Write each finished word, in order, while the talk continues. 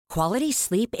Quality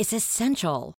sleep is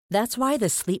essential. That's why the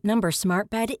Sleep Number Smart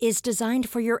Bed is designed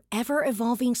for your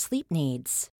ever-evolving sleep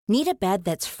needs. Need a bed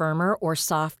that's firmer or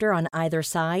softer on either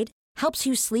side? Helps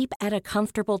you sleep at a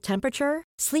comfortable temperature?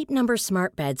 Sleep Number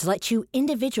Smart Beds let you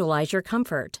individualize your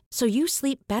comfort, so you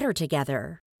sleep better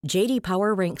together. J.D.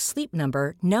 Power ranks Sleep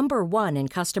Number number 1 in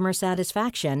customer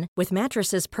satisfaction with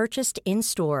mattresses purchased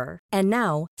in-store. And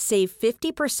now, save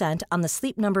 50% on the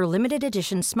Sleep Number Limited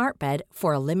Edition Smart Bed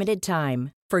for a limited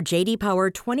time. For J.D. Power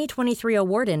 2023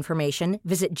 award information,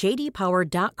 visit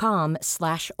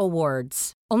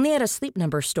jdpower.com/awards. Only at a Sleep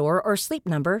Number store or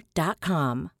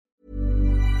sleepnumber.com.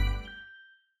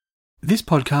 This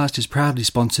podcast is proudly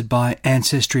sponsored by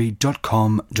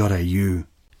Ancestry.com.au.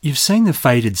 You've seen the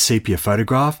faded sepia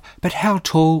photograph, but how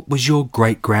tall was your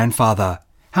great-grandfather?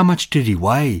 How much did he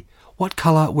weigh? What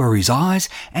colour were his eyes?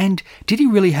 And did he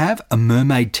really have a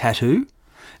mermaid tattoo?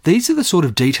 These are the sort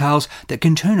of details that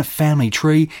can turn a family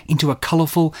tree into a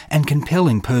colourful and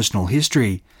compelling personal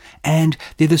history. And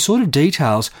they're the sort of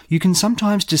details you can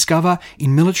sometimes discover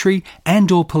in military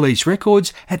and/or police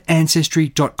records at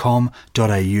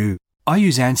Ancestry.com.au. I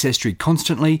use Ancestry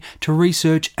constantly to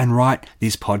research and write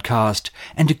this podcast,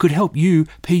 and it could help you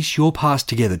piece your past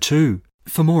together too.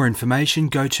 For more information,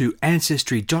 go to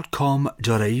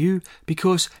Ancestry.com.au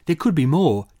because there could be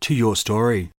more to your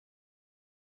story.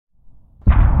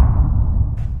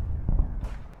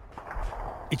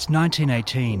 It's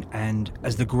 1918, and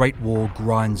as the Great War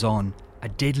grinds on, a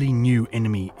deadly new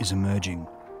enemy is emerging.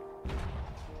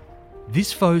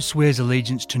 This foe swears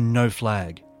allegiance to no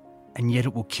flag, and yet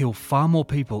it will kill far more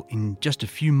people in just a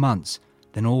few months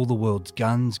than all the world's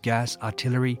guns, gas,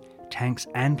 artillery, tanks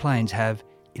and planes have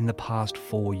in the past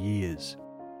 4 years.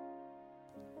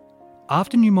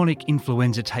 After pneumonic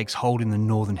influenza takes hold in the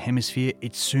Northern Hemisphere,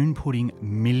 it's soon putting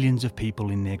millions of people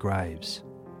in their graves.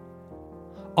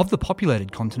 Of the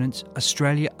populated continents,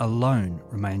 Australia alone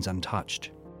remains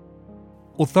untouched.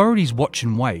 Authorities watch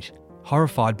and wait,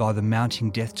 horrified by the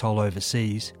mounting death toll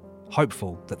overseas,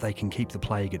 hopeful that they can keep the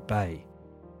plague at bay.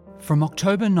 From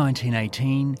October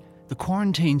 1918, the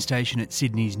quarantine station at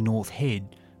Sydney's North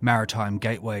Head, maritime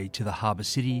gateway to the harbour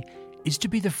city, is to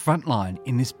be the front line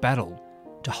in this battle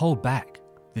to hold back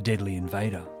the deadly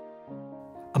invader.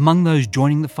 Among those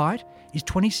joining the fight is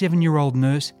 27-year-old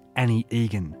nurse Annie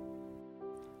Egan.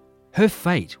 Her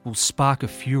fate will spark a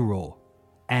furore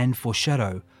and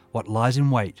foreshadow what lies in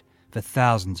wait for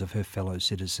thousands of her fellow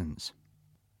citizens.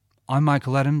 I'm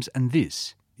Michael Adams, and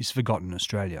this is Forgotten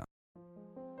Australia.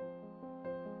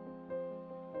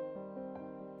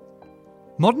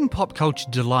 Modern pop culture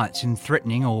delights in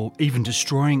threatening or even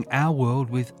destroying our world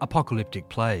with apocalyptic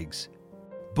plagues.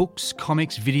 Books,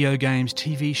 comics, video games,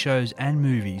 TV shows and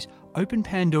movies open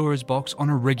Pandora's box on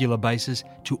a regular basis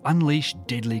to unleash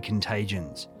deadly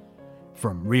contagions.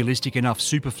 From realistic enough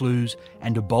superflus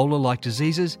and Ebola-like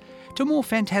diseases to more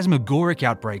phantasmagoric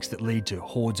outbreaks that lead to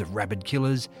hordes of rabid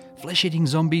killers, flesh-eating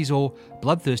zombies or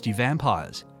bloodthirsty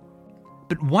vampires.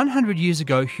 But 100 years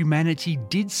ago, humanity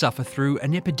did suffer through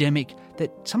an epidemic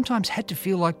that sometimes had to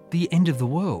feel like the end of the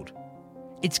world.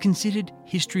 It's considered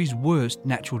history's worst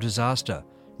natural disaster,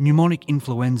 pneumonic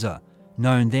influenza,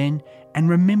 known then and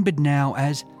remembered now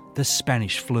as the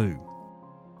Spanish flu.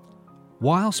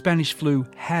 While Spanish flu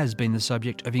has been the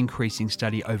subject of increasing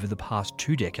study over the past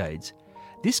 2 decades,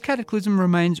 this cataclysm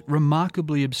remains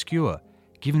remarkably obscure,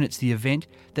 given it's the event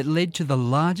that led to the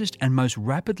largest and most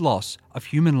rapid loss of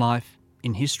human life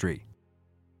in history.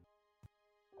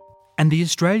 And the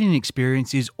Australian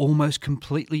experience is almost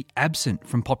completely absent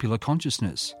from popular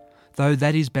consciousness, though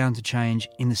that is bound to change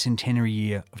in the centenary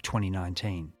year of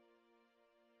 2019.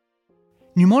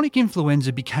 Pneumonic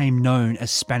influenza became known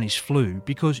as Spanish flu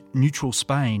because neutral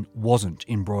Spain wasn't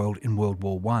embroiled in World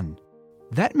War I.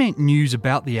 That meant news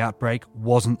about the outbreak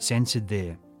wasn't censored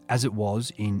there, as it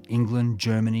was in England,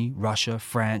 Germany, Russia,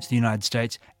 France, the United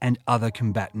States, and other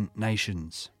combatant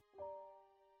nations.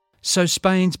 So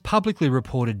Spain's publicly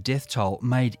reported death toll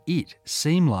made it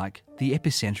seem like the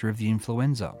epicentre of the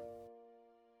influenza.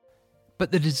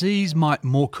 But the disease might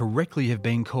more correctly have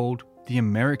been called the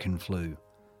American flu.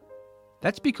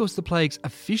 That's because the plague's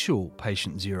official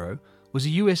patient zero was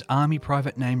a US Army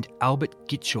private named Albert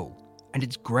Gitchell, and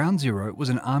its ground zero was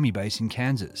an army base in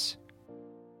Kansas.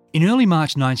 In early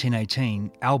March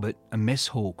 1918, Albert, a mess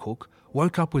hall cook,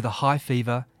 woke up with a high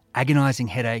fever, agonising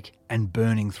headache and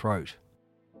burning throat.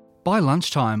 By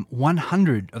lunchtime,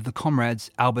 100 of the comrades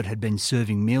Albert had been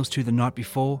serving meals to the night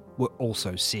before were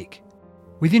also sick.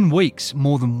 Within weeks,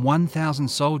 more than 1,000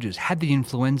 soldiers had the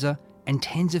influenza, and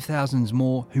tens of thousands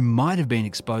more who might have been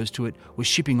exposed to it were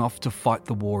shipping off to fight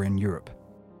the war in Europe.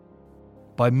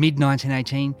 By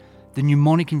mid-1918, the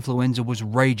pneumonic influenza was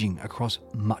raging across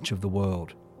much of the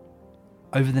world.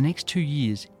 Over the next 2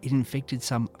 years, it infected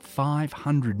some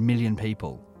 500 million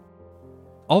people.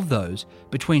 Of those,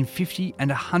 between 50 and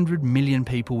 100 million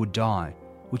people would die,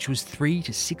 which was 3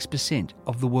 to 6%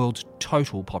 of the world's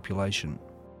total population.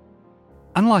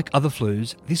 Unlike other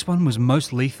flus, this one was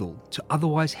most lethal to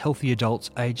otherwise healthy adults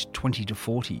aged 20 to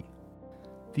 40.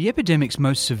 The epidemic's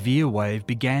most severe wave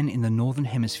began in the Northern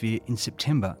Hemisphere in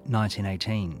September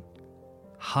 1918.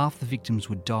 Half the victims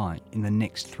would die in the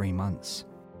next 3 months.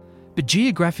 But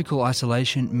geographical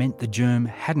isolation meant the germ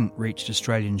hadn't reached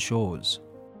Australian shores.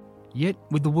 Yet,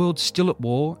 with the world still at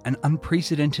war and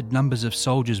unprecedented numbers of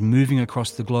soldiers moving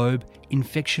across the globe,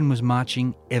 infection was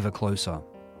marching ever closer.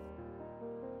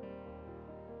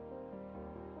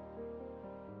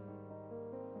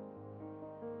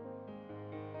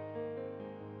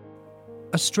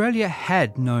 Australia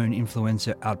had known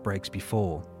influenza outbreaks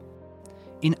before.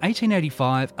 In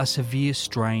 1885, a severe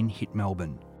strain hit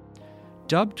Melbourne.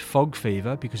 Dubbed fog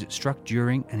fever because it struck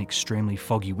during an extremely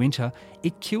foggy winter,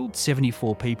 it killed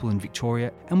 74 people in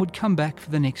Victoria and would come back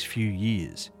for the next few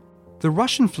years. The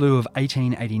Russian flu of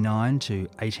 1889 to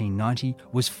 1890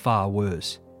 was far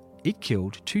worse. It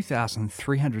killed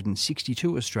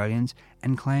 2,362 Australians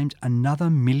and claimed another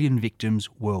 1 million victims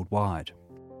worldwide.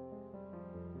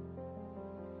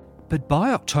 But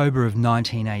by October of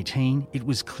 1918, it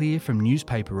was clear from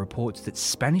newspaper reports that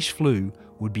Spanish flu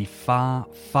would be far,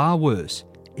 far worse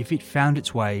if it found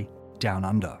its way down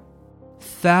under.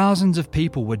 Thousands of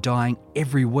people were dying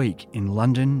every week in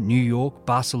London, New York,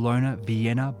 Barcelona,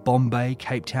 Vienna, Bombay,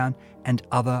 Cape Town, and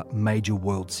other major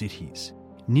world cities.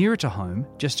 Nearer to home,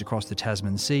 just across the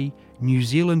Tasman Sea, New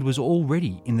Zealand was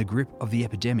already in the grip of the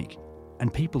epidemic,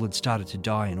 and people had started to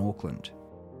die in Auckland.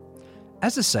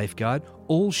 As a safeguard,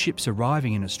 all ships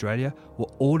arriving in Australia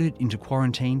were ordered into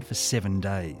quarantine for 7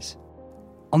 days.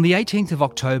 On the 18th of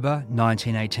October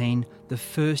 1918, the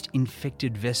first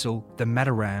infected vessel, the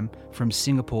Mataram, from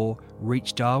Singapore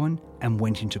reached Darwin and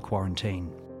went into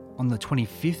quarantine. On the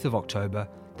 25th of October,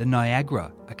 the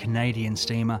Niagara, a Canadian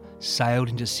steamer, sailed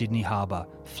into Sydney Harbour,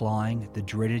 flying the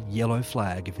dreaded yellow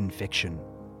flag of infection.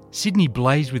 Sydney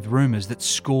blazed with rumours that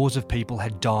scores of people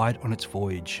had died on its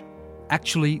voyage.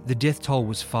 Actually, the death toll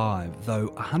was 5, though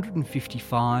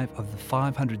 155 of the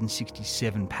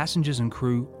 567 passengers and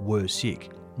crew were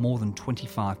sick, more than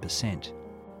 25%.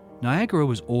 Niagara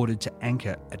was ordered to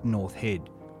anchor at North Head,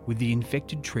 with the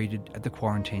infected treated at the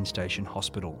quarantine station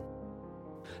hospital.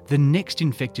 The next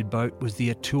infected boat was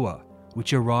the Atua,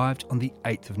 which arrived on the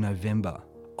 8th of November.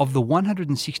 Of the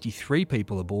 163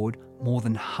 people aboard, more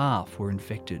than half were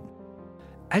infected.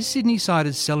 As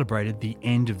Sydney-siders celebrated the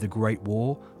end of the Great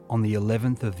War, on the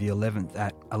 11th of the 11th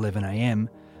at 11 a.m,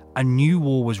 a new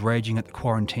war was raging at the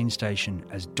quarantine station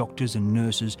as doctors and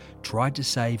nurses tried to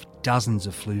save dozens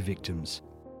of flu victims.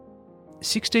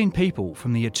 16 people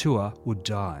from the Atua would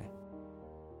die.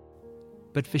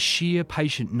 But for sheer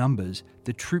patient numbers,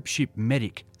 the troopship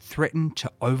Medic threatened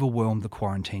to overwhelm the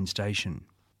quarantine station.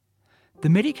 The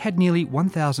Medic had nearly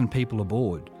 1,000 people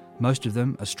aboard, most of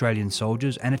them Australian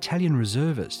soldiers and Italian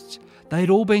reservists. They had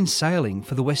all been sailing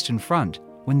for the Western Front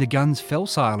when the guns fell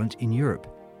silent in Europe.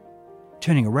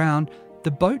 Turning around,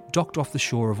 the boat docked off the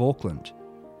shore of Auckland.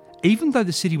 Even though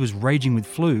the city was raging with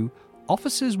flu,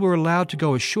 officers were allowed to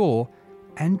go ashore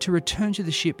and to return to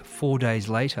the ship 4 days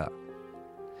later.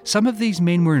 Some of these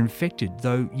men were infected,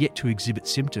 though yet to exhibit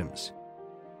symptoms.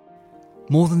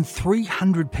 More than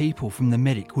 300 people from the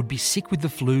Medic would be sick with the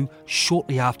flu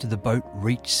shortly after the boat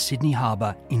reached Sydney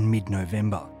Harbour in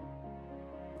mid-November.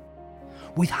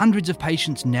 With hundreds of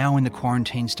patients now in the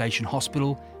quarantine station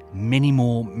hospital, many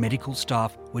more medical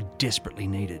staff were desperately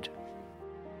needed.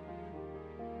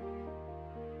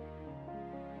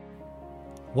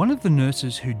 One of the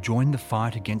nurses who joined the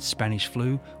fight against Spanish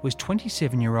flu was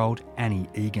 27-year-old Annie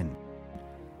Egan.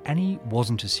 Annie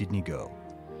wasn't a Sydney girl.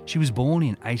 She was born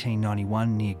in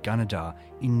 1891 near Gunnedah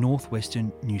in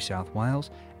northwestern New South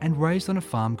Wales and raised on a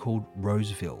farm called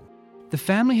Roseville. The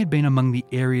family had been among the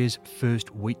area's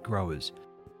first wheat growers.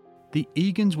 The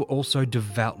Egans were also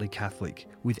devoutly Catholic,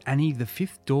 with Annie the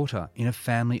fifth daughter in a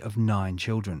family of 9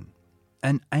 children.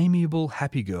 An amiable,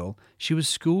 happy girl, she was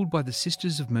schooled by the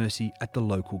Sisters of Mercy at the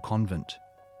local convent.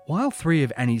 While 3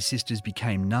 of Annie's sisters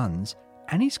became nuns,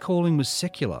 Annie's calling was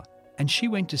secular and she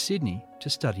went to Sydney to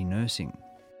study nursing.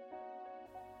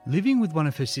 Living with one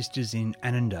of her sisters in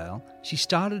Annandale, she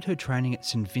started her training at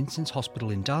St Vincent's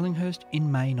Hospital in Darlinghurst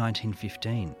in May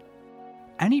 1915.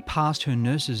 Annie passed her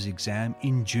nurse's exam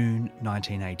in June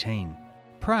 1918.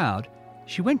 Proud,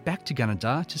 she went back to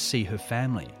Gunnedah to see her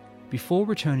family, before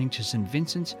returning to St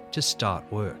Vincent's to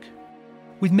start work.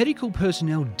 With medical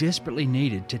personnel desperately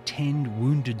needed to tend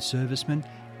wounded servicemen,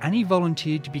 Annie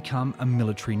volunteered to become a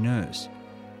military nurse,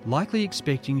 likely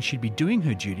expecting she'd be doing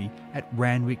her duty at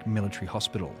Randwick Military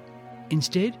Hospital.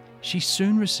 Instead, she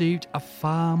soon received a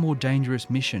far more dangerous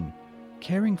mission,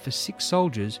 caring for sick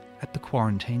soldiers at the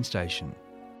quarantine station.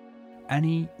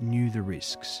 Annie knew the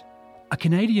risks. A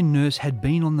Canadian nurse had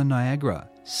been on the Niagara,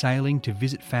 sailing to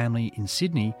visit family in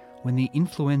Sydney when the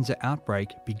influenza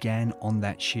outbreak began on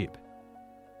that ship.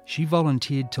 She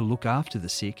volunteered to look after the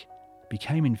sick,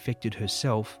 became infected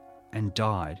herself, and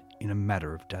died in a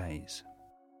matter of days.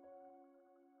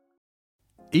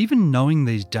 Even knowing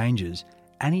these dangers,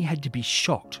 Annie had to be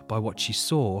shocked by what she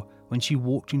saw when she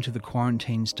walked into the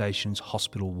quarantine station's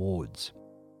hospital wards.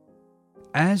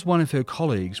 As one of her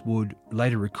colleagues would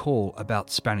later recall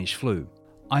about Spanish flu,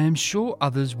 "I am sure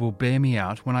others will bear me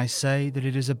out when I say that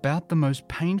it is about the most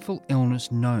painful illness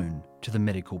known to the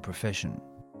medical profession.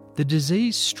 The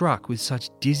disease struck with such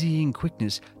dizzying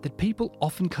quickness that people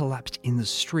often collapsed in the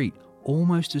street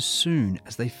almost as soon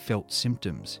as they felt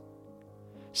symptoms.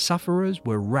 Sufferers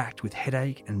were racked with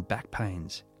headache and back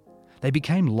pains. They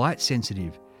became light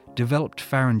sensitive, developed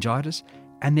pharyngitis,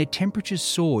 and their temperatures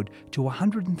soared to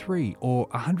 103 or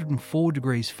 104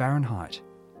 degrees Fahrenheit.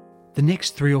 The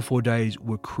next 3 or 4 days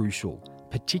were crucial,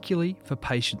 particularly for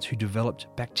patients who developed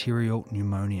bacterial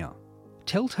pneumonia.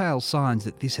 Telltale signs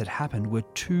that this had happened were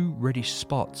 2 reddish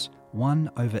spots, one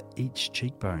over each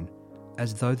cheekbone,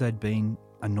 as though they'd been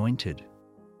anointed.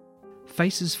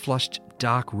 Faces flushed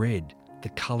dark red, the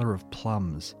colour of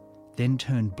plums, then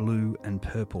turned blue and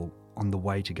purple on the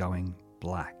way to going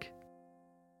black.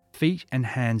 Feet and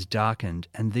hands darkened,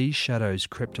 and these shadows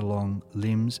crept along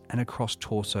limbs and across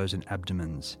torsos and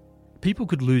abdomens. People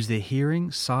could lose their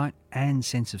hearing, sight, and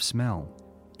sense of smell.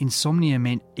 Insomnia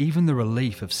meant even the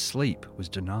relief of sleep was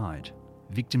denied.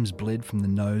 Victims bled from the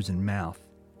nose and mouth.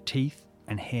 Teeth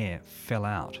and hair fell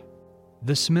out.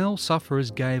 The smell sufferers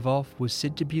gave off was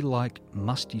said to be like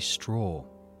musty straw.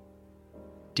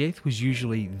 Death was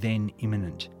usually then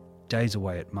imminent, days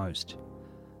away at most.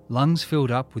 Lungs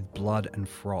filled up with blood and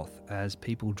froth as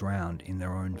people drowned in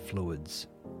their own fluids.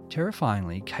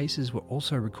 Terrifyingly, cases were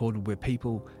also recorded where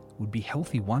people would be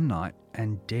healthy one night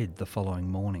and dead the following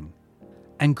morning.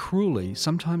 And cruelly,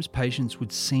 sometimes patients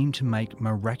would seem to make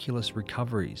miraculous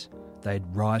recoveries.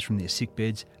 They'd rise from their sick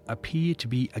beds, appear to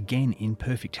be again in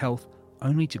perfect health,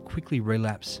 only to quickly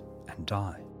relapse and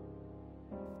die.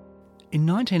 In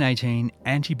 1918,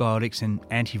 antibiotics and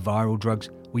antiviral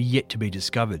drugs were yet to be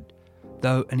discovered,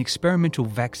 though an experimental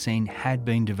vaccine had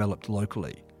been developed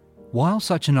locally. While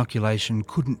such inoculation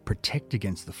couldn't protect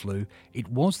against the flu, it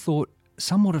was thought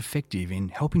somewhat effective in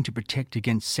helping to protect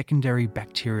against secondary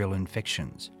bacterial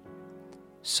infections.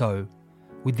 So,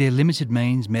 with their limited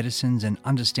means, medicines and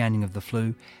understanding of the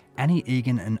flu, Annie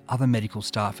Egan and other medical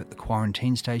staff at the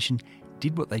quarantine station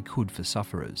did what they could for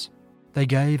sufferers. They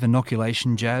gave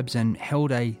inoculation jabs and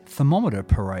held a thermometer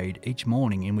parade each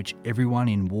morning in which everyone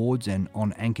in wards and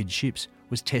on anchored ships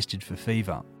was tested for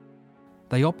fever.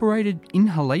 They operated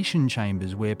inhalation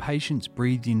chambers where patients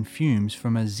breathed in fumes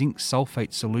from a zinc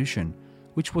sulfate solution,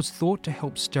 which was thought to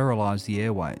help sterilise the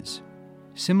airways.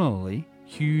 Similarly,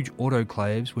 huge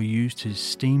autoclaves were used to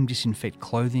steam disinfect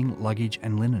clothing, luggage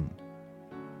and linen.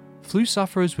 Flu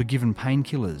sufferers were given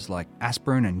painkillers like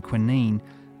aspirin and quinine,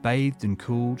 bathed and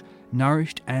cooled,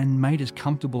 nourished and made as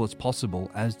comfortable as possible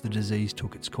as the disease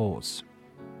took its course.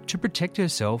 To protect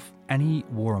herself, Annie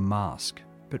wore a mask,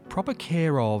 but proper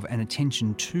care of and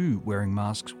attention to wearing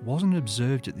masks wasn't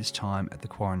observed at this time at the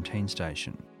quarantine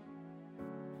station.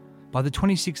 By the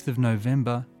 26th of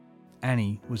November,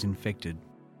 Annie was infected.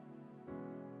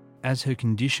 As her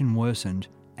condition worsened,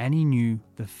 Annie knew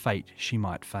the fate she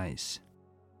might face.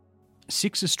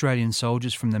 6 Australian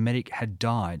soldiers from the medic had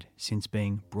died since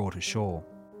being brought ashore.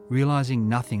 Realising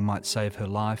nothing might save her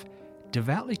life,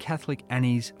 devoutly Catholic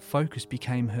Annie's focus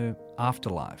became her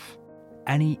afterlife.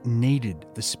 Annie needed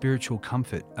the spiritual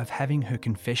comfort of having her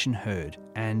confession heard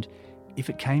and, if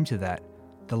it came to that,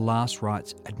 the last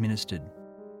rites administered.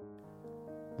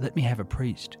 "Let me have a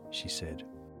priest," she said.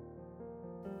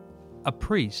 A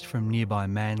priest from nearby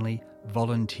Manly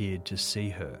volunteered to see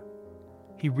her.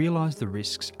 He realised the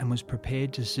risks and was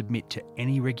prepared to submit to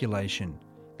any regulation,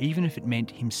 even if it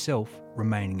meant himself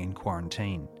remaining in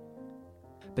quarantine.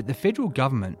 But the federal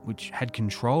government, which had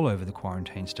control over the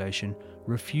quarantine station,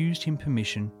 refused him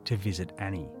permission to visit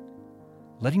Annie.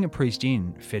 Letting a priest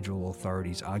in, federal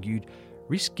authorities argued,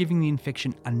 risked giving the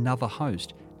infection another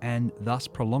host and thus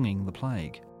prolonging the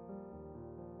plague.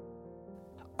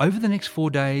 Over the next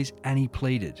 4 days, Annie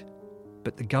pleaded,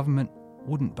 but the government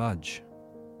wouldn't budge.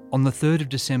 On the 3rd of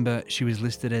December, she was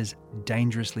listed as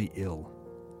dangerously ill.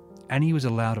 Annie was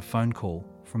allowed a phone call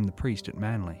from the priest at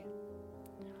Manly.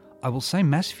 "I will say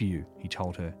Mass for you," he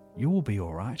told her. "You will be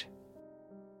all right."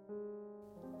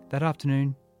 That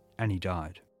afternoon, Annie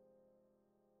died.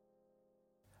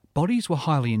 Bodies were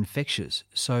highly infectious,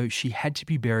 so she had to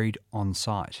be buried on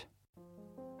site.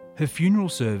 Her funeral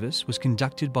service was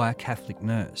conducted by a Catholic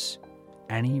nurse.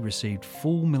 Annie received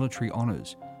full military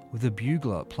honours, with a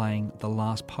bugler playing the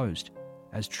last post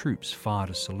as troops fired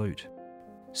a salute.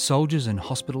 Soldiers and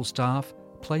hospital staff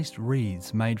placed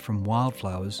wreaths made from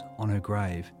wildflowers on her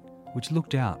grave, which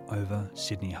looked out over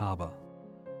Sydney Harbour.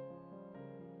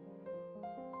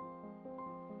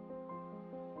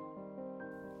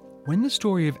 When the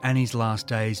story of Annie's last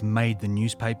days made the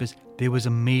newspapers, there was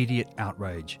immediate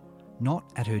outrage, not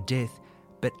at her death,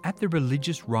 but at the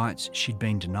religious rights she'd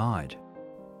been denied.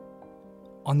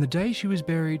 On the day she was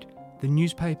buried, the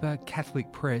newspaper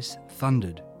Catholic Press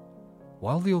thundered.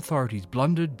 While the authorities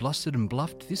blundered, blustered and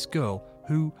bluffed, this girl,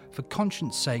 who, for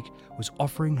conscience' sake, was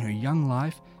offering her young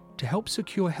life to help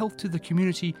secure health to the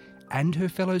community and her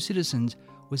fellow citizens,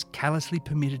 was callously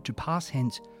permitted to pass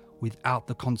hence without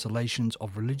the consolations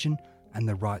of religion and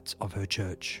the rights of her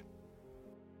church.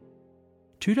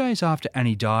 2 days after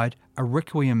Annie died, a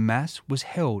requiem mass was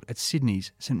held at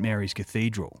Sydney's St Mary's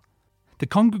Cathedral. The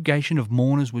congregation of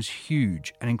mourners was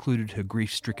huge and included her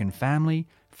grief-stricken family,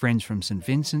 friends from St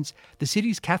Vincent's, the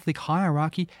city's Catholic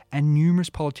hierarchy and numerous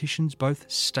politicians, both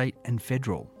state and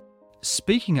federal.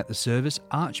 Speaking at the service,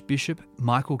 Archbishop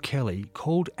Michael Kelly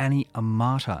called Annie a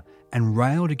martyr and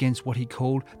railed against what he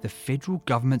called the federal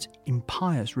government's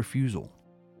impious refusal.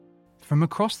 From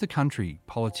across the country,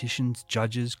 politicians,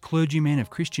 judges, clergymen of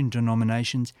Christian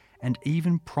denominations and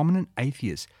even prominent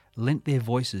atheists lent their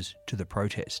voices to the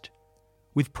protest.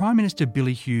 With Prime Minister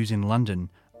Billy Hughes in London,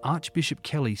 Archbishop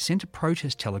Kelly sent a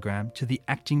protest telegram to the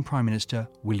acting Prime Minister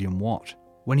William Watt.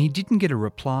 When he didn't get a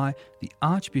reply, the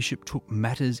Archbishop took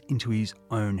matters into his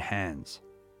own hands.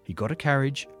 He got a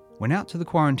carriage, went out to the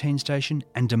quarantine station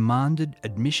and demanded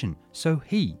admission so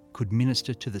he could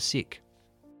minister to the sick.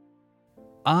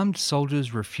 Armed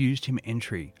soldiers refused him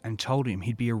entry and told him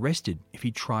he'd be arrested if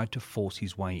he tried to force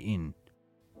his way in.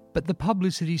 But the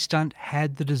publicity stunt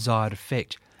had the desired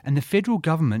effect, and the federal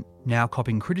government, now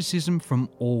copping criticism from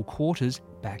all quarters,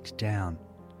 backed down.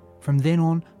 From then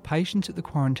on, patients at the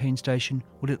quarantine station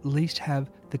would at least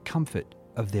have the comfort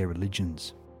of their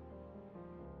religions.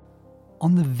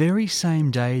 On the very same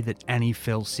day that Annie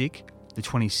fell sick, the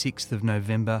 26th of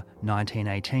November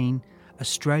 1918,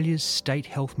 Australia's state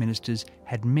health ministers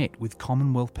had met with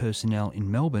Commonwealth personnel in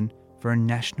Melbourne for a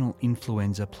national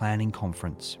influenza planning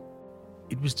conference.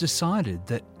 It was decided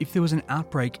that if there was an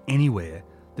outbreak anywhere,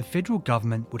 the federal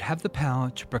government would have the power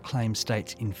to proclaim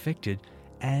states infected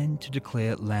and to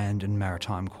declare land and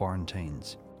maritime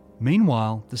quarantines.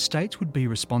 Meanwhile, the states would be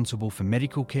responsible for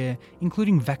medical care,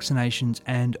 including vaccinations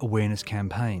and awareness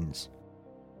campaigns.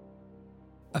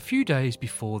 A few days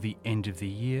before the end of the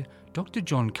year, Dr.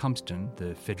 John Cumpston,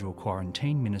 the federal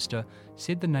quarantine minister,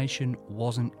 said the nation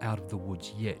wasn't out of the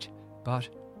woods yet, but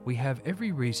we have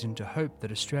every reason to hope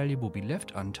that Australia will be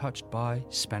left untouched by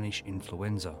Spanish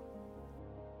influenza.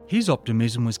 His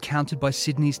optimism was countered by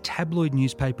Sydney's tabloid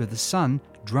newspaper The Sun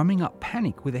drumming up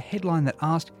panic with a headline that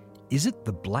asked, "Is it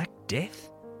the Black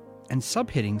Death?" and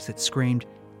subheadings that screamed,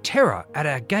 "Terror at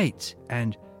our gates"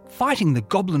 and "Fighting the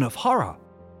Goblin of Horror."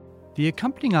 The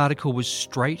accompanying article was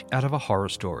straight out of a horror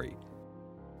story.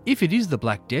 If it is the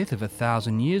Black Death of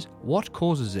 1,000 years, what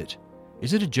causes it?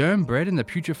 Is it a germ bred in the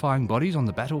putrefying bodies on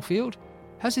the battlefield?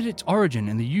 Has it its origin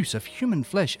in the use of human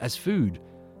flesh as food?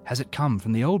 Has it come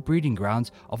from the old breeding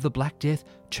grounds of the Black Death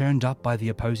churned up by the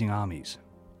opposing armies?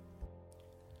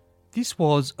 This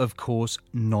was, of course,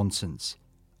 nonsense.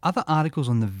 Other articles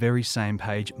on the very same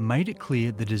page made it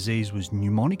clear the disease was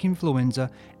pneumonic influenza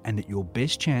and that your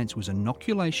best chance was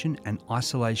inoculation and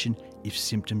isolation if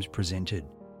symptoms presented.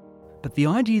 But the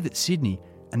idea that Sydney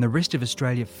and the rest of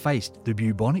Australia faced the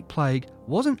bubonic plague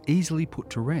wasn't easily put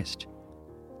to rest.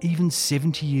 Even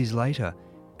 70 years later,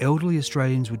 elderly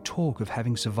Australians would talk of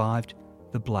having survived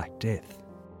the Black Death.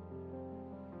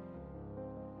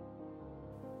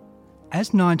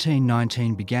 As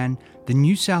 1919 began, the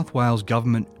New South Wales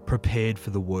government prepared for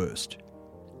the worst.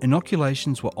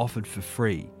 Inoculations were offered for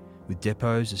free, with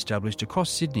depots established across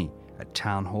Sydney at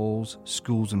town halls,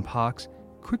 schools and parks,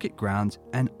 cricket grounds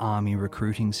and army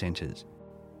recruiting centres.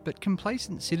 But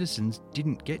complacent citizens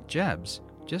didn't get jabs,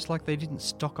 just like they didn't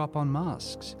stock up on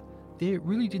masks. There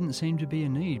really didn't seem to be a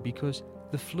need because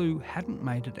the flu hadn't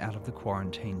made it out of the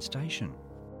quarantine station.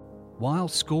 While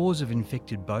scores of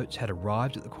infected boats had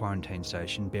arrived at the quarantine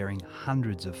station bearing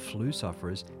hundreds of flu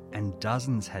sufferers and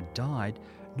dozens had died,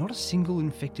 not a single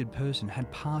infected person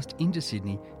had passed into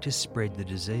Sydney to spread the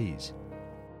disease.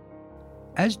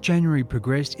 As January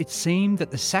progressed, it seemed that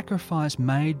the sacrifice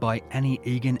made by Annie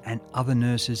Egan and other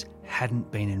nurses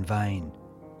hadn't been in vain.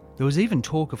 There was even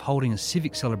talk of holding a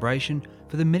civic celebration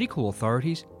for the medical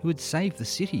authorities who had saved the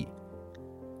city.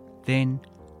 Then,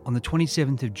 on the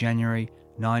 27th of January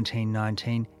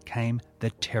 1919, came the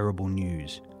terrible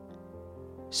news.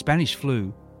 Spanish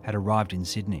flu had arrived in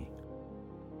Sydney.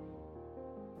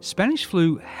 Spanish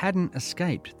flu hadn't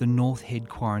escaped the North Head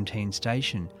quarantine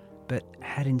station, but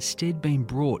had instead been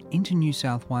brought into New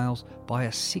South Wales by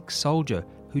a sick soldier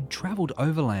who'd travelled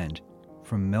overland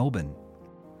from Melbourne.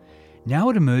 Now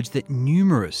it emerged that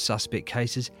numerous suspect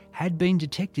cases had been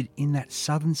detected in that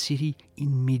southern city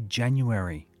in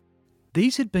mid-January.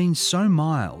 These had been so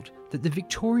mild that the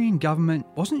Victorian government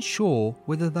wasn't sure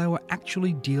whether they were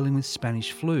actually dealing with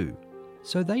Spanish flu,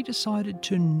 so they decided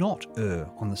to not err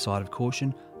on the side of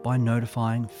caution by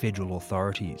notifying federal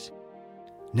authorities.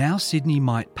 Now Sydney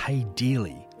might pay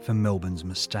dearly for Melbourne's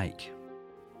mistake.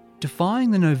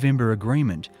 Defying the November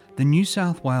agreement, the New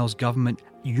South Wales government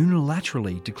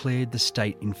unilaterally declared the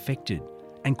state infected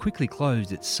and quickly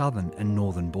closed its southern and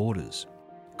northern borders.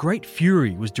 Great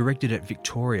fury was directed at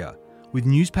Victoria, with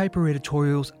newspaper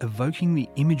editorials evoking the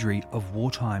imagery of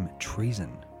wartime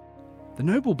treason. The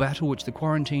noble battle which the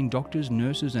quarantine doctors,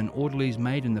 nurses and orderlies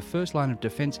made in the first line of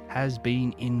defence has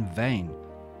been in vain,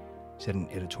 said an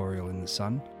editorial in The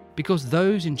Sun, because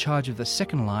those in charge of the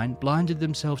second line blinded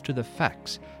themselves to the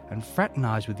facts and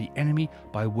fraternised with the enemy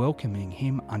by welcoming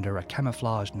him under a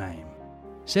camouflaged name.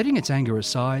 Setting its anger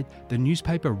aside, the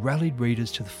newspaper rallied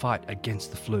readers to the fight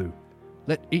against the flu.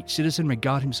 Let each citizen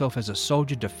regard himself as a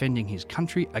soldier defending his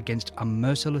country against a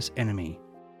merciless enemy.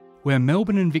 Where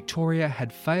Melbourne and Victoria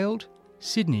had failed,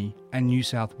 Sydney and New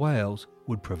South Wales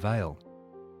would prevail.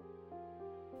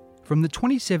 From the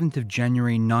 27th of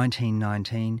January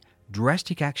 1919,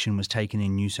 drastic action was taken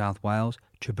in New South Wales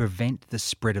to prevent the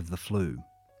spread of the flu.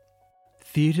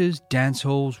 Theatres, dance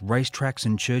halls, racetracks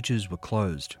and churches were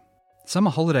closed.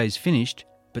 Summer holidays finished,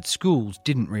 but schools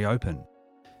didn't reopen.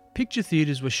 Picture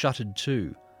theatres were shuttered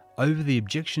too, over the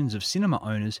objections of cinema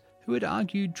owners who had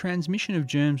argued transmission of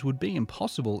germs would be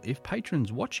impossible if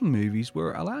patrons watching movies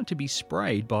were allowed to be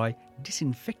sprayed by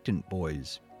disinfectant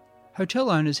boys. Hotel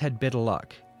owners had better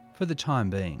luck, for the time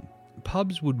being.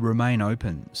 Pubs would remain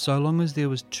open so long as there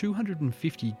was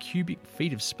 250 cubic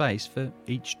feet of space for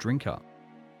each drinker.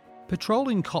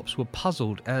 Patrolling cops were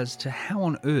puzzled as to how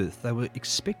on earth they were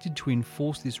expected to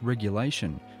enforce this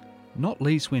regulation, not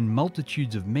least when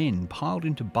multitudes of men piled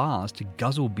into bars to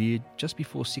guzzle beer just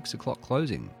before 6 o'clock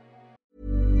closing.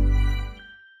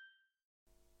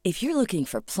 If you're looking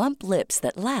for plump lips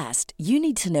that last, you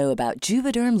need to know about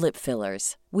Juvederm lip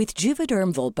fillers. With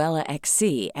Juvederm Volbella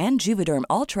XC and Juvederm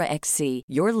Ultra XC,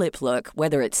 your lip look,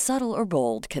 whether it's subtle or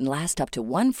bold, can last up to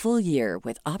 1 full year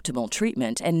with optimal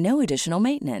treatment and no additional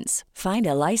maintenance. Find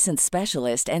a licensed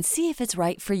specialist and see if it's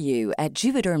right for you at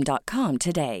Juvederm.com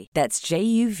today. That's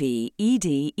JUVEDERM.com.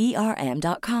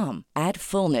 Add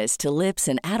fullness to lips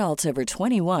in adults over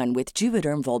 21 with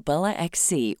Juvederm Volbella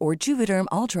XC or Juvederm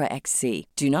Ultra XC.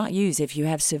 Do not use if you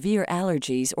have severe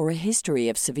allergies or a history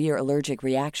of severe allergic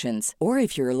reactions, or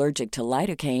if you're allergic to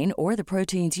lidocaine or the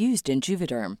proteins used in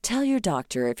Juvederm. Tell your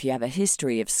doctor if you have a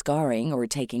history of scarring or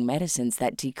taking medicines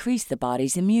that decrease the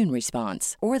body's immune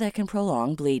response or that can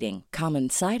prolong bleeding. Common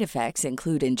side effects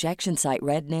include injection site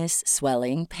redness,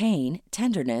 swelling, pain,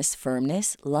 tenderness,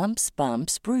 firmness, lumps,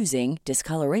 bumps, bruising,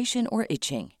 discoloration, or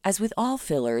itching. As with all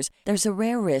fillers, there's a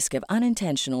rare risk of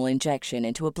unintentional injection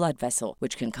into a blood vessel,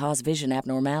 which can cause vision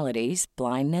abnormalities,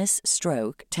 blindness,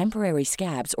 stroke, temporary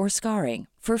scabs, or scarring.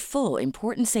 For full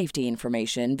important safety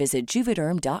information, visit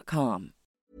Juvederm.com.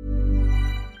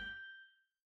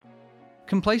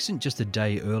 Complacent just a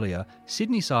day earlier,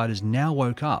 Sydneysiders now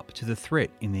woke up to the threat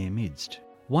in their midst.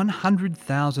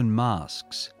 100,000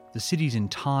 masks, the city's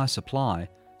entire supply,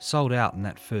 sold out on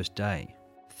that first day.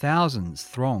 Thousands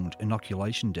thronged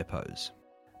inoculation depots.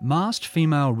 Masked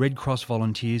female Red Cross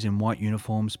volunteers in white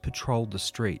uniforms patrolled the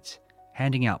streets,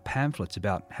 handing out pamphlets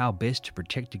about how best to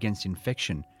protect against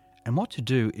infection and what to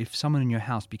do if someone in your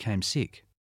house became sick.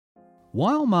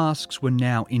 While masks were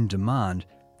now in demand,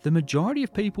 the majority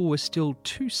of people were still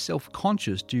too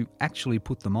self-conscious to actually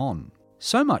put them on.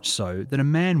 So much so that a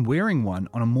man wearing one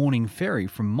on a morning ferry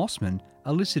from Mossman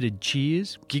elicited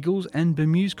cheers, giggles and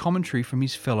bemused commentary from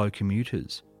his fellow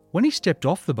commuters. When he stepped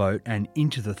off the boat and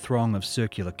into the throng of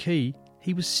Circular Quay,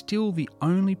 he was still the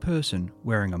only person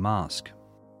wearing a mask.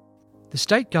 The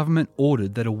state government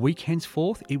ordered that a week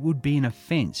henceforth it would be an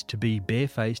offence to be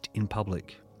barefaced in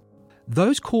public.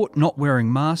 Those caught not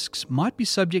wearing masks might be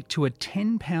subject to a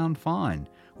 £10 fine,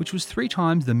 which was 3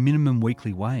 times the minimum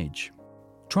weekly wage.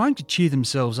 Trying to cheer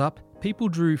themselves up, people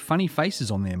drew funny faces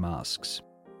on their masks.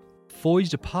 Foy's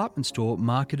department store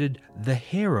marketed the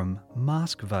harem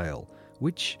mask veil,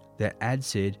 which, their ad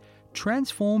said,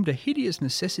 transformed a hideous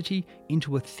necessity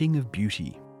into a thing of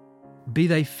beauty. Be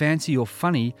they fancy or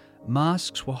funny,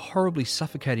 masks were horribly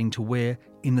suffocating to wear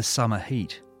in the summer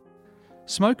heat.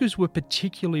 Smokers were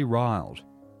particularly riled.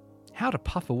 How to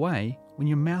puff away when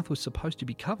your mouth was supposed to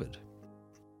be covered?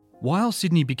 While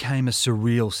Sydney became a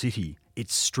surreal city,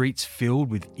 its streets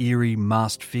filled with eerie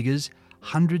masked figures,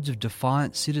 hundreds of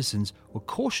defiant citizens were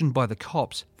cautioned by the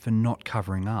cops for not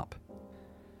covering up.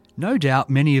 No doubt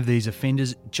many of these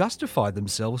offenders justified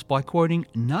themselves by quoting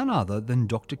none other than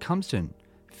Dr. Cumston,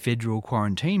 Federal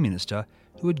Quarantine Minister,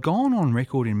 who had gone on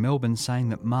record in Melbourne saying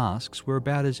that masks were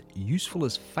about as useful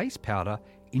as face powder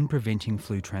in preventing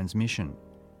flu transmission.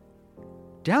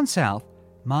 Down south,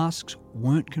 masks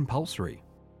weren't compulsory.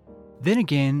 Then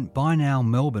again, by now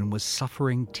Melbourne was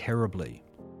suffering terribly.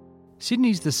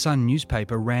 Sydney's The Sun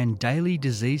newspaper ran daily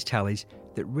disease tallies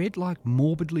that read like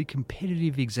morbidly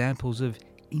competitive examples of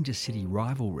intercity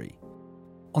rivalry.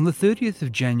 On the 30th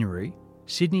of January,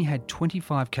 Sydney had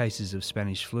 25 cases of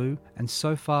Spanish flu and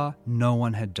so far no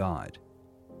one had died.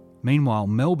 Meanwhile,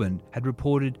 Melbourne had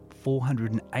reported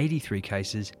 483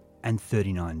 cases and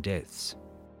 39 deaths.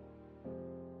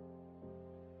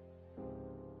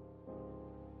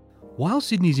 While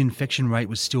Sydney's infection rate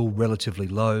was still relatively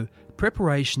low,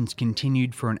 preparations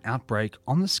continued for an outbreak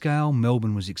on the scale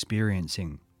Melbourne was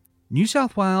experiencing. New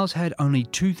South Wales had only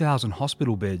 2,000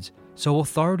 hospital beds, so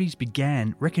authorities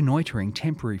began reconnoitring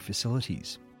temporary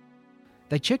facilities.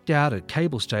 They checked out a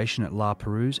cable station at La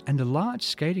Perouse and a large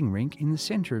skating rink in the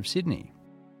centre of Sydney.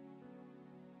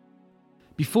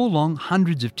 Before long,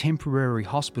 hundreds of temporary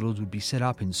hospitals would be set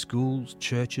up in schools,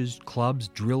 churches, clubs,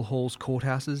 drill halls,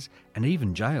 courthouses, and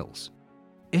even jails.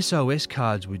 SOS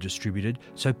cards were distributed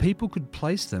so people could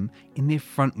place them in their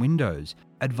front windows,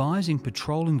 advising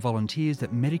patrolling volunteers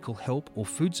that medical help or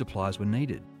food supplies were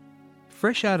needed.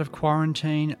 Fresh out of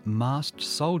quarantine, masked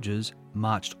soldiers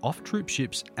marched off troop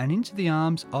ships and into the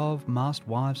arms of masked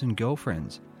wives and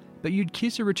girlfriends, but you'd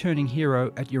kiss a returning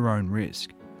hero at your own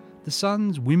risk. The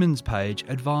Sun's women's page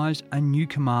advised a new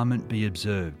commandment be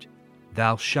observed: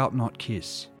 thou shalt not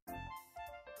kiss.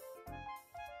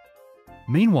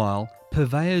 Meanwhile,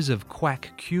 purveyors of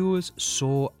quack cures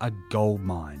saw a gold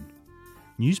mine.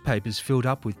 Newspapers filled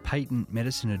up with patent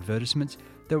medicine advertisements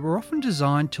that were often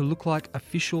designed to look like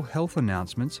official health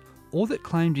announcements or that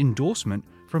claimed endorsement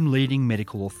from leading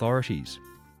medical authorities.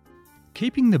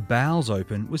 Keeping the bowels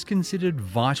open was considered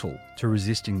vital to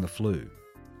resisting the flu.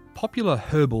 Popular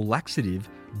herbal laxative,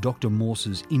 Dr.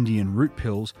 Morse's Indian root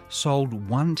pills, sold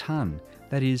 1 tonne,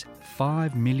 that is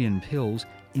 5 million pills,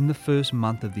 in the first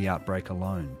month of the outbreak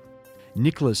alone.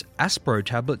 Nicholas Aspro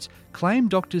tablets claimed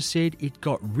doctors said it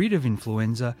got rid of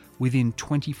influenza within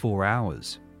 24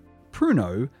 hours.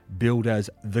 Pruno, billed as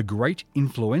the Great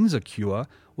Influenza Cure,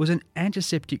 was an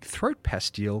antiseptic throat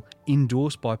pastille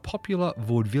endorsed by popular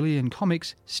vaudevillian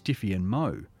comics Stiffy and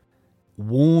Moe.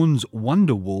 Warren's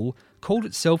Wonderwool called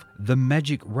itself the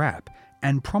Magic Wrap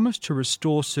and promised to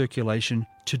restore circulation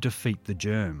to defeat the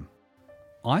germ.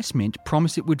 Ice Mint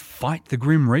promised it would fight the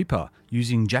Grim Reaper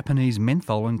using Japanese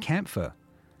menthol and camphor.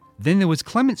 Then there was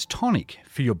Clement's Tonic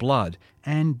for your blood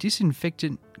and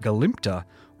disinfectant Galimpta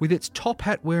with its top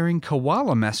hat wearing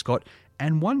koala mascot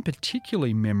and one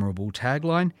particularly memorable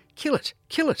tagline: kill it,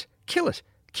 kill it, kill it,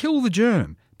 kill the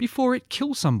germ before it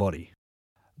kills somebody.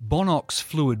 Bonox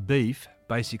fluid beef,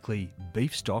 basically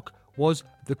beef stock, was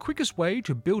the quickest way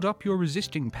to build up your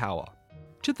resisting power.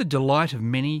 To the delight of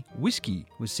many, whiskey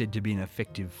was said to be an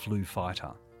effective flu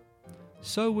fighter.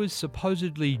 So was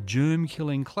supposedly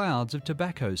germ-killing clouds of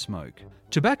tobacco smoke.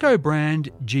 Tobacco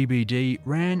brand GBD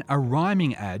ran a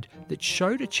rhyming ad that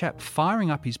showed a chap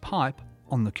firing up his pipe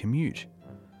on the commute.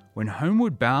 When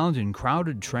homeward bound in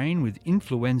crowded train with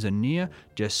influenza near,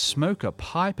 just smoke a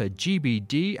pipe of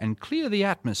GBD and clear the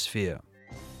atmosphere.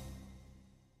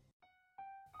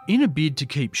 In a bid to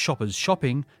keep shoppers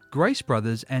shopping, Grace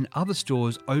Brothers and other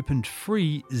stores opened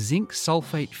free zinc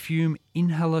sulfate fume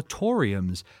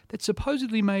inhalatoriums that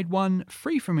supposedly made one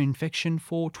free from infection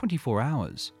for 24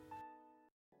 hours.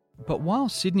 But while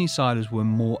Sydneysiders were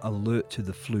more alert to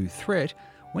the flu threat,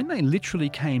 when they literally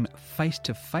came face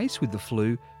to face with the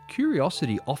flu,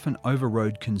 curiosity often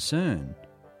overrode concern.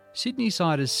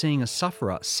 Sydneysiders seeing a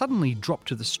sufferer suddenly drop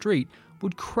to the street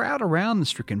would crowd around the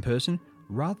stricken person,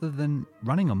 rather than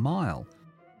running a mile.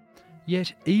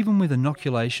 Yet, even with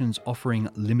inoculations offering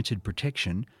limited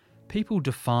protection, people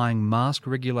defying mask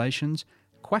regulations,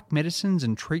 quack medicines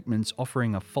and treatments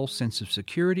offering a false sense of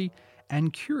security,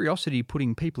 and curiosity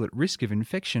putting people at risk of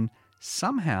infection,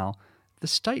 somehow the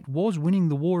state was winning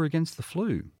the war against the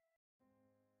flu.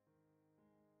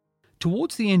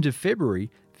 Towards the end of February,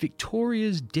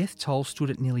 Victoria's death toll stood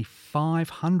at nearly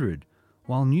 500,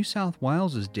 while New South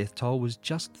Wales's death toll was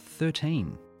just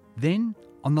 13. Then,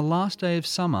 on the last day of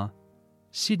summer,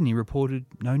 Sydney reported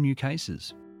no new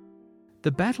cases.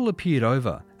 The battle appeared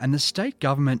over and the state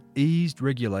government eased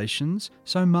regulations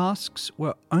so masks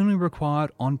were only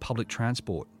required on public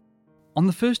transport. On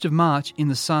the 1st of March, in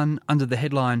The Sun, under the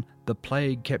headline "The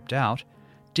Plague Kept Out,"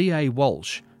 D.A.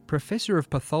 Walsh, Professor of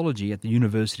Pathology at the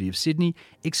University of Sydney,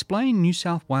 explained New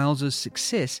South Wales's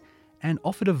success and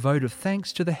offered a vote of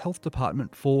thanks to the Health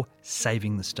Department for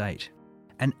saving the state.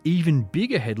 An even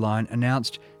bigger headline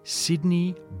announced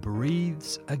Sydney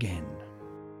breathes again.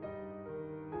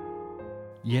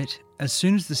 Yet, as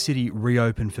soon as the city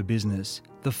reopened for business,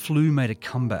 the flu made a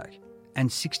comeback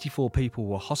and 64 people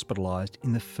were hospitalised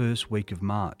in the first week of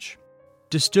March.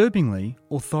 Disturbingly,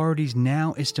 authorities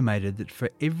now estimated that for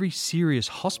every serious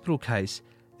hospital case,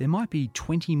 there might be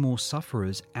 20 more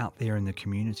sufferers out there in the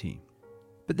community.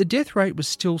 But the death rate was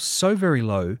still so very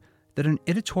low that an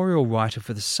editorial writer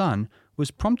for The Sun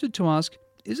was prompted to ask,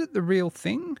 is it the real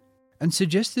thing? And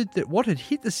suggested that what had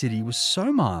hit the city was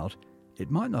so mild, it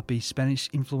might not be Spanish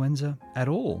influenza at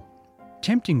all.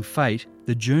 Tempting fate,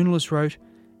 the journalist wrote,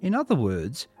 in other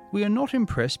words, we are not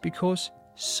impressed because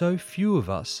so few of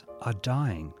us are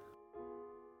dying.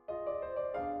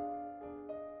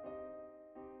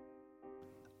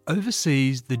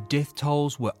 Overseas, the death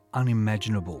tolls were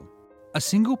unimaginable. A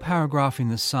single paragraph in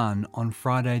The Sun on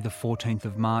Friday the 14th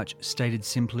of March stated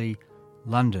simply,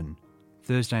 London,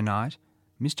 Thursday night,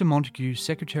 Mr Montague,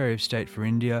 Secretary of State for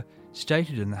India,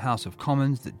 stated in the House of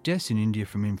Commons that deaths in India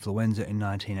from influenza in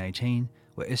 1918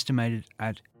 were estimated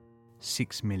at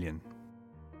 6 million.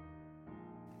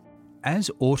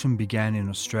 As autumn began in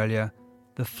Australia,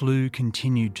 the flu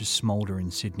continued to smoulder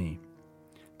in Sydney.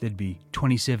 There'd be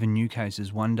 27 new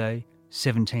cases one day,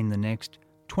 17 the next,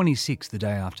 26 the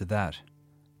day after that.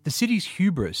 The city's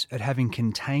hubris at having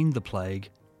contained the plague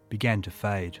began to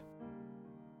fade.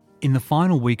 In the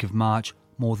final week of March,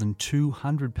 more than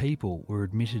 200 people were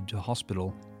admitted to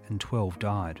hospital and 12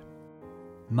 died.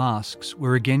 Masks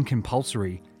were again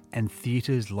compulsory and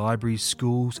theatres, libraries,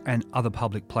 schools and other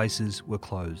public places were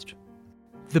closed.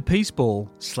 The Peace Ball,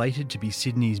 slated to be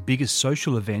Sydney's biggest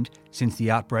social event since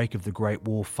the outbreak of the Great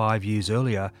War 5 years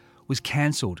earlier, was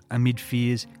cancelled amid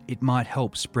fears it might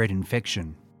help spread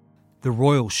infection. The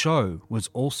Royal Show was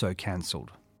also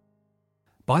cancelled.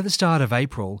 By the start of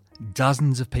April,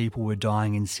 dozens of people were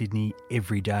dying in Sydney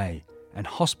every day, and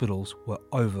hospitals were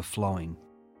overflowing.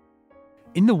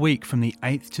 In the week from the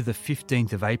 8th to the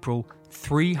 15th of April,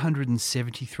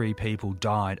 373 people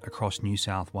died across New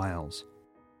South Wales.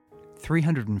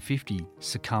 350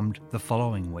 succumbed the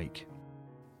following week.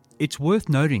 It's worth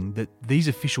noting that these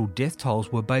official death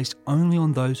tolls were based only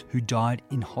on those who died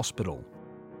in hospital.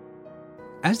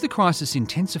 As the crisis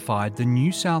intensified, the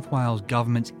New South Wales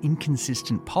government's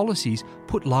inconsistent policies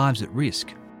put lives at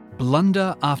risk.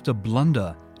 Blunder after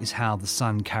blunder is how The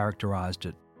Sun characterised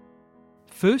it.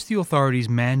 First, the authorities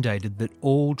mandated that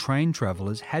all train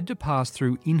travellers had to pass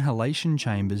through inhalation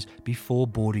chambers before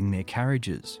boarding their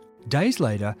carriages. Days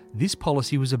later, this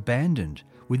policy was abandoned,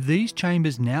 with these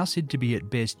chambers now said to be at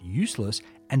best useless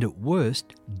and at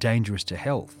worst dangerous to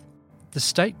health. The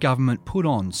state government put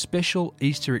on special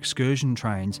Easter excursion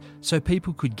trains so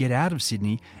people could get out of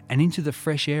Sydney and into the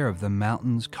fresh air of the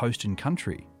mountains, coast and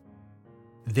country.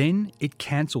 Then it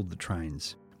cancelled the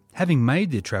trains. Having made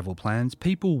their travel plans,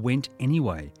 people went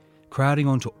anyway, crowding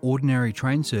onto ordinary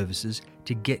train services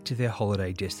to get to their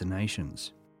holiday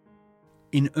destinations.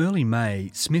 In early May,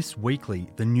 Smith's Weekly,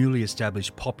 the newly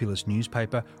established populist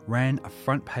newspaper, ran a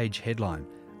front-page headline,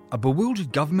 "A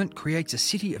bewildered government creates a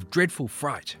city of dreadful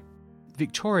fright."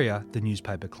 Victoria, the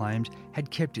newspaper claimed,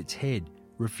 had kept its head,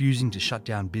 refusing to shut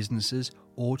down businesses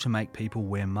or to make people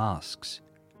wear masks.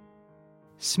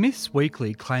 Smith's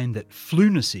Weekly claimed that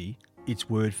flunacy, its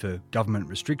word for government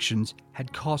restrictions,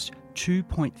 had cost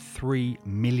 £2.3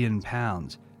 million.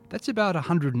 That's about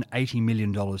 $180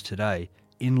 million today,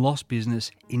 in lost business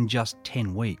in just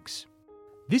 10 weeks.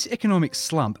 This economic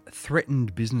slump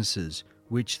threatened businesses,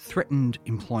 which threatened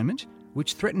employment,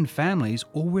 which threatened families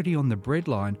already on the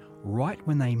breadline right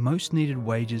when they most needed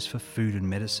wages for food and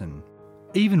medicine.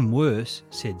 Even worse,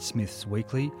 said Smith's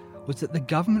Weekly, was that the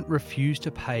government refused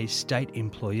to pay state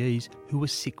employees who were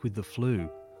sick with the flu,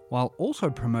 while also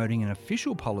promoting an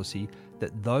official policy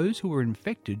that those who were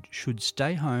infected should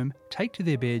stay home, take to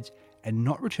their beds, and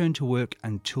not return to work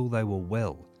until they were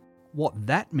well. What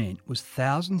that meant was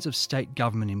thousands of state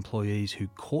government employees who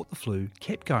caught the flu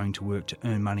kept going to work to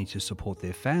earn money to support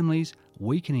their families,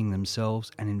 weakening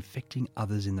themselves and infecting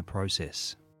others in the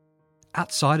process.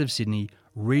 Outside of Sydney,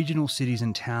 regional cities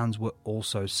and towns were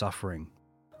also suffering.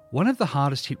 One of the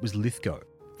hardest hit was Lithgow,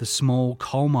 the small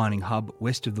coal mining hub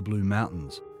west of the Blue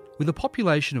Mountains. With a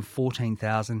population of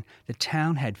 14,000, the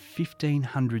town had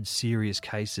 1,500 serious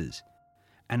cases,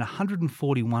 and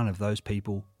 141 of those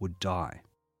people would die.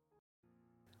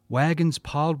 Wagons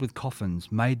piled with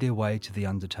coffins made their way to the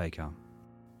undertaker.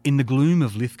 In the gloom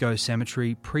of Lithgow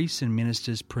Cemetery, priests and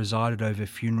ministers presided over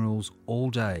funerals all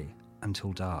day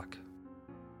until dark.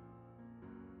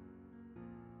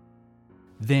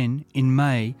 Then, in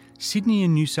May, Sydney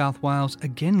and New South Wales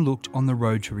again looked on the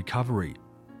road to recovery.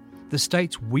 The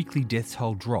state's weekly death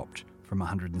toll dropped from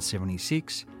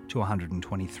 176 to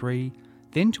 123,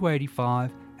 then to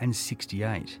 85 and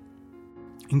 68.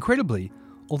 Incredibly,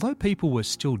 although people were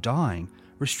still dying,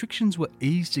 restrictions were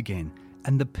eased again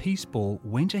and the Peace Ball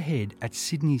went ahead at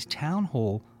Sydney's Town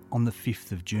Hall on the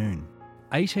 5th of June.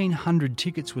 1,800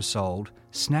 tickets were sold,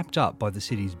 snapped up by the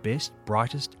city's best,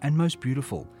 brightest and most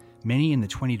beautiful, many in the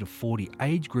 20 to 40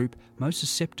 age group most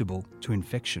susceptible to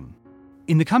infection.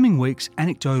 In the coming weeks,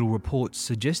 anecdotal reports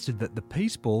suggested that the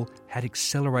Peace Ball had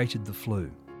accelerated the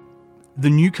flu. The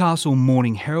Newcastle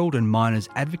Morning Herald and Miners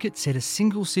Advocate said a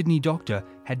single Sydney doctor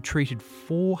had treated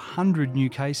 400 new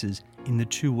cases in the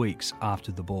 2 weeks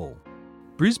after the ball.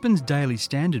 Brisbane's Daily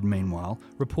Standard, meanwhile,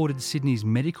 reported Sydney's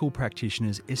medical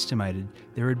practitioners estimated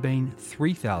there had been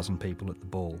 3,000 people at the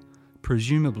ball.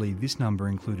 Presumably this number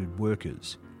included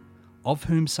workers, of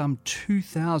whom some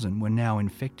 2,000 were now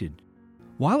infected.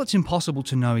 While it's impossible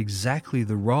to know exactly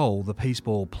the role the Peace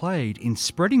Ball played in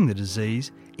spreading the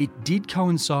disease, it did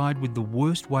coincide with the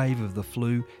worst wave of the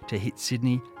flu to hit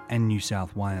Sydney and New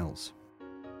South Wales.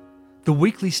 The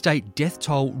weekly state death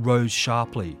toll rose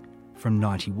sharply, from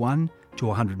 91 to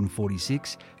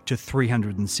 146 to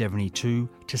 372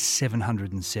 to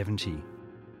 770.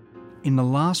 In the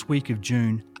last week of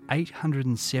June,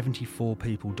 874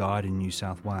 people died in New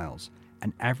South Wales,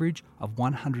 an average of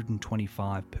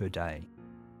 125 per day.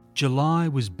 July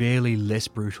was barely less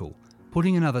brutal,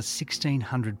 putting another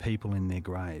 1,600 people in their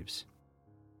graves.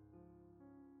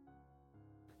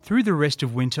 Through the rest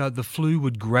of winter, the flu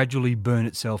would gradually burn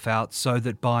itself out so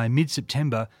that by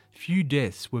mid-September, few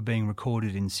deaths were being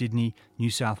recorded in Sydney, New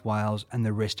South Wales and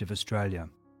the rest of Australia.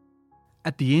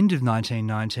 At the end of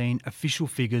 1919, official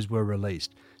figures were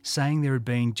released, saying there had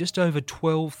been just over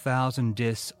 12,000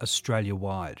 deaths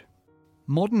Australia-wide.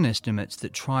 Modern estimates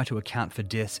that try to account for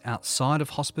deaths outside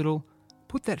of hospital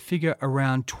put that figure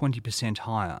around 20%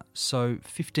 higher, so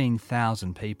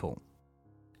 15,000 people.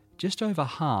 Just over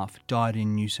half died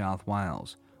in New South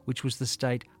Wales, which was the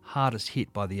state hardest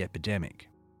hit by the epidemic.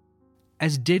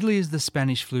 As deadly as the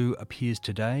Spanish flu appears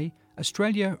today,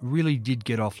 Australia really did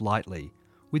get off lightly,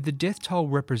 with the death toll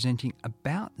representing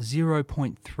about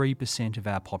 0.3% of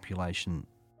our population.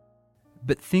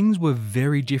 But things were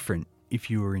very different if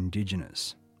you were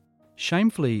Indigenous.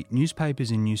 Shamefully,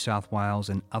 newspapers in New South Wales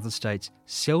and other states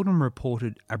seldom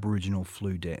reported Aboriginal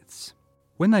flu deaths.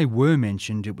 When they were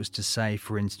mentioned, it was to say,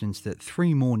 for instance, that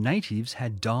 3 more natives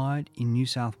had died in New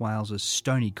South Wales's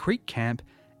Stony Creek camp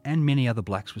and many other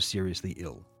blacks were seriously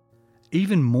ill.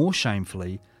 Even more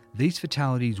shamefully, these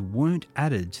fatalities weren't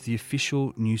added to the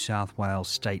official New South Wales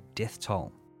state death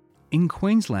toll. In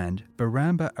Queensland,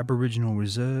 Barambah Aboriginal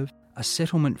Reserve, a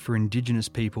settlement for Indigenous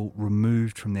people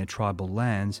removed from their tribal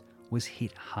lands, was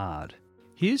hit hard.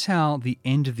 Here's how the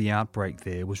end of the outbreak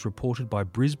there was reported by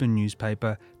Brisbane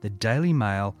newspaper The Daily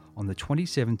Mail on the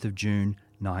 27th of June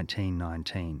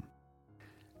 1919.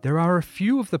 There are a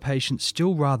few of the patients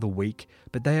still rather weak,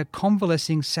 but they are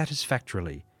convalescing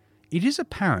satisfactorily. It is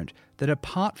apparent that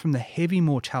apart from the heavy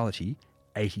mortality,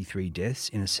 83 deaths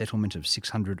in a settlement of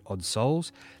 600 odd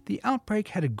souls, the outbreak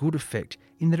had a good effect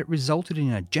in that it resulted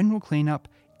in a general clean-up,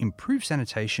 improved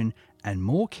sanitation and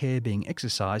more care being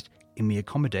exercised in the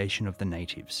accommodation of the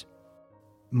natives.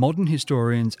 Modern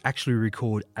historians actually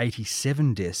record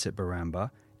 87 deaths at Barambah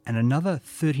and another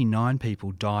 39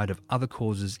 people died of other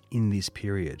causes in this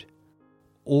period.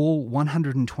 All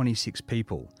 126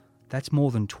 people, that's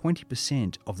more than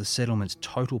 20% of the settlement's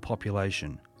total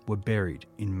population, were buried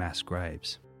in mass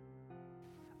graves.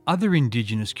 Other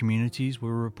Indigenous communities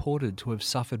were reported to have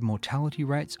suffered mortality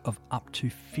rates of up to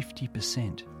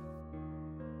 50%.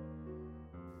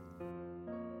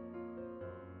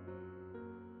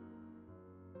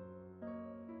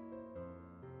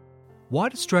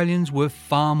 white Australians were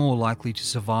far more likely to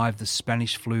survive the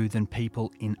Spanish flu than people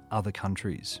in other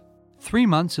countries. 3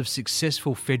 months of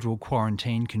successful federal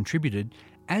quarantine contributed,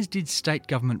 as did state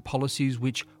government policies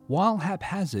which, while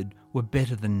haphazard, were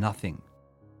better than nothing.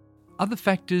 Other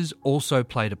factors also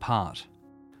played a part.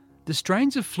 The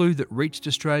strains of flu that reached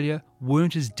Australia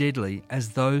weren't as deadly as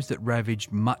those that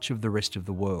ravaged much of the rest of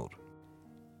the world.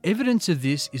 Evidence of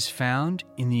this is found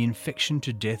in the infection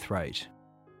to death rate.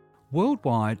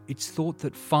 Worldwide, it's thought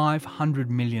that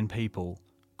 500 million people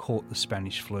caught the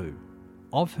Spanish flu,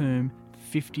 of whom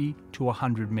 50 to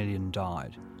 100 million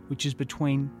died, which is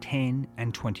between 10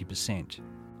 and 20%.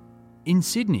 In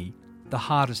Sydney, the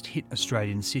hardest hit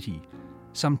Australian city,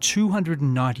 some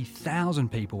 290,000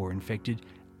 people were infected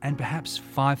and perhaps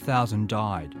 5,000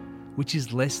 died, which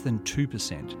is less than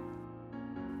 2%.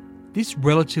 This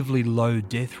relatively low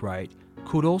death rate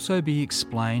could also be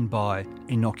explained by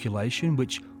inoculation,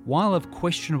 which, while of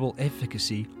questionable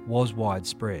efficacy, was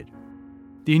widespread.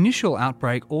 The initial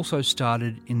outbreak also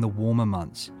started in the warmer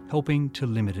months, helping to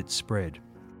limit its spread.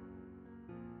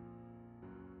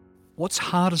 What's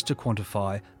hardest to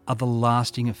quantify are the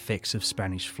lasting effects of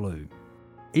Spanish flu.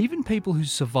 Even people who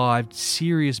survived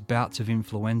serious bouts of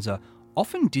influenza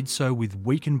often did so with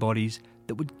weakened bodies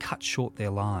that would cut short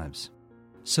their lives.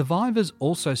 Survivors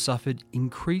also suffered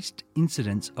increased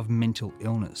incidents of mental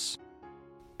illness.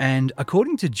 And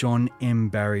according to John M.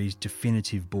 Barry's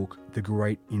definitive book, The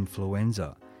Great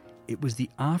Influenza, it was the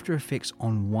after effects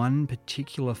on one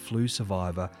particular flu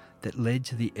survivor that led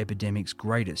to the epidemic's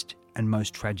greatest and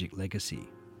most tragic legacy.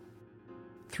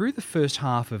 Through the first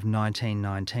half of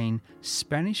 1919,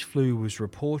 Spanish flu was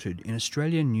reported in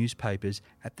Australian newspapers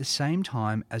at the same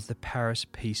time as the Paris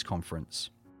Peace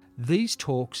Conference. These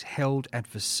talks, held at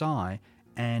Versailles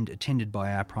and attended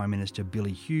by our Prime Minister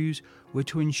Billy Hughes, were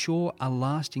to ensure a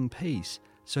lasting peace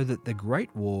so that the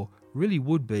Great War really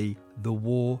would be the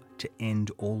war to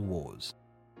end all wars.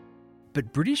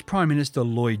 But British Prime Minister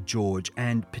Lloyd George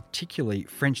and particularly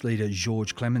French leader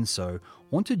Georges Clemenceau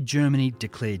wanted Germany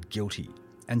declared guilty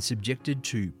and subjected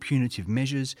to punitive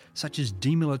measures such as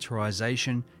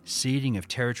demilitarisation, ceding of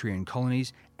territory and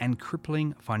colonies, and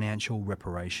crippling financial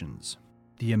reparations.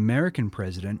 The American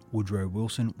President, Woodrow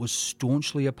Wilson, was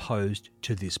staunchly opposed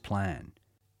to this plan.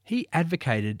 He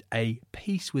advocated a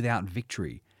peace without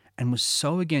victory and was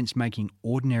so against making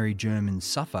ordinary Germans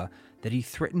suffer that he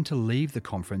threatened to leave the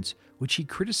conference, which he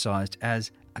criticised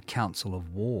as a council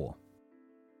of war.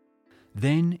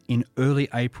 Then, in early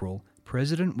April,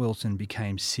 President Wilson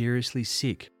became seriously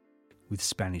sick with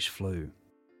Spanish flu.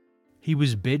 He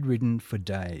was bedridden for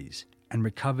days and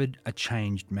recovered a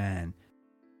changed man,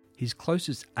 his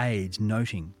closest aides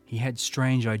noting he had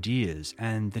strange ideas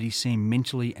and that he seemed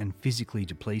mentally and physically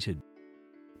depleted.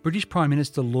 British Prime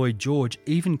Minister Lloyd George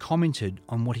even commented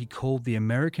on what he called the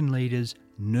American leader's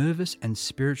nervous and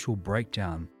spiritual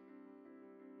breakdown.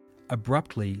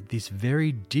 Abruptly, this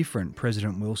very different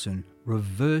President Wilson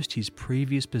reversed his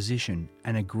previous position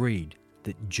and agreed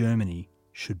that Germany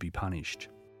should be punished.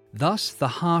 Thus, the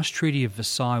harsh Treaty of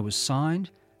Versailles was signed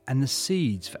and the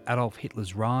seeds for Adolf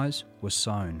Hitler's rise were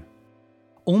sown.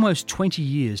 Almost 20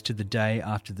 years to the day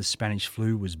after the Spanish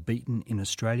flu was beaten in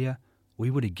Australia, we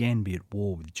would again be at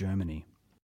war with Germany.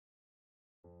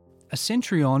 A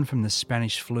century on from the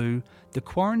Spanish flu, the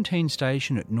quarantine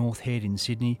station at North Head in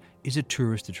Sydney is a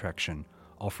tourist attraction,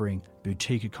 offering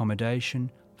boutique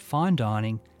accommodation, fine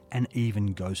dining, and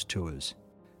even ghost tours.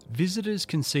 Visitors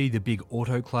can see the big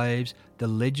autoclaves, the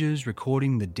ledgers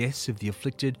recording the deaths of the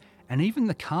afflicted, and even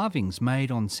the carvings made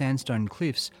on sandstone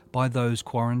cliffs by those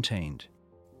quarantined.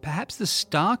 Perhaps the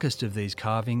starkest of these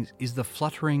carvings is the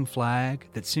fluttering flag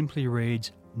that simply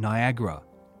reads Niagara,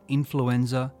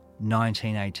 Influenza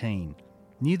 1918,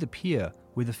 near the pier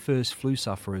where the first flu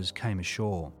sufferers came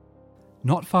ashore.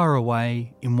 Not far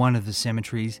away, in one of the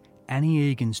cemeteries, Annie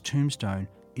Egan's tombstone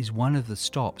is one of the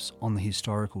stops on the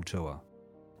historical tour.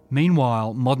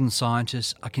 Meanwhile, modern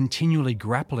scientists are continually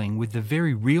grappling with the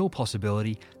very real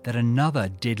possibility that another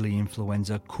deadly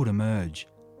influenza could emerge.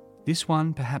 This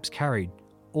one perhaps carried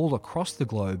all across the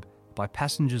globe by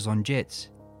passengers on jets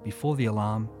before the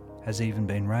alarm has even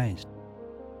been raised.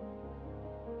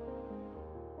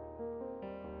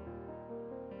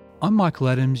 I'm Michael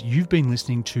Adams. You've been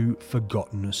listening to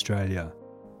Forgotten Australia.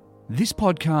 This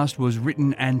podcast was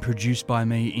written and produced by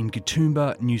me in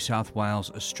Katoomba, New South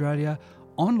Wales, Australia,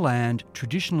 on land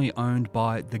traditionally owned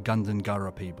by the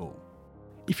Gundungurra people.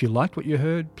 If you liked what you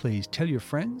heard, please tell your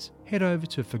friends, head over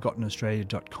to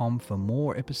ForgottenAustralia.com for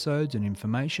more episodes and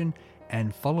information,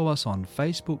 and follow us on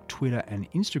Facebook, Twitter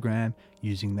and Instagram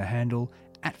using the handle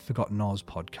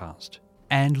 @ForgottenAusPodcast.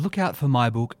 And look out for my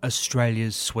book,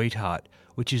 Australia's Sweetheart,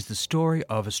 which is the story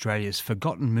of Australia's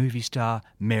forgotten movie star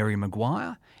Mary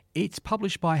Maguire. It's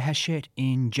published by Hachette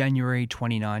in January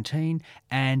 2019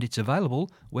 and it's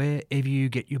available wherever you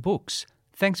get your books.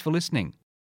 Thanks for listening.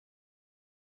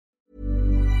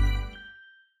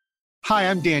 Hi,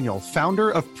 I'm Daniel, founder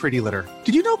of Pretty Litter.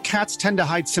 Did you know cats tend to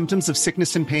hide symptoms of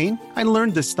sickness and pain? I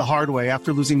learned this the hard way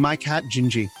after losing my cat,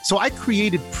 Gingy. So I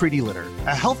created Pretty Litter,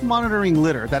 a health monitoring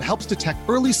litter that helps detect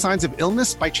early signs of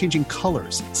illness by changing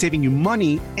colors, saving you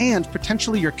money and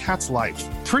potentially your cat's life.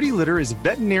 Pretty Litter is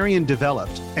veterinarian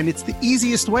developed, and it's the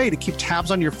easiest way to keep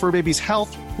tabs on your fur baby's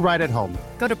health right at home.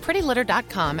 Go to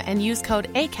prettylitter.com and use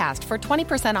code ACAST for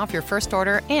 20% off your first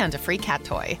order and a free cat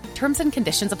toy. Terms and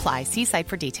conditions apply. See site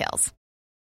for details.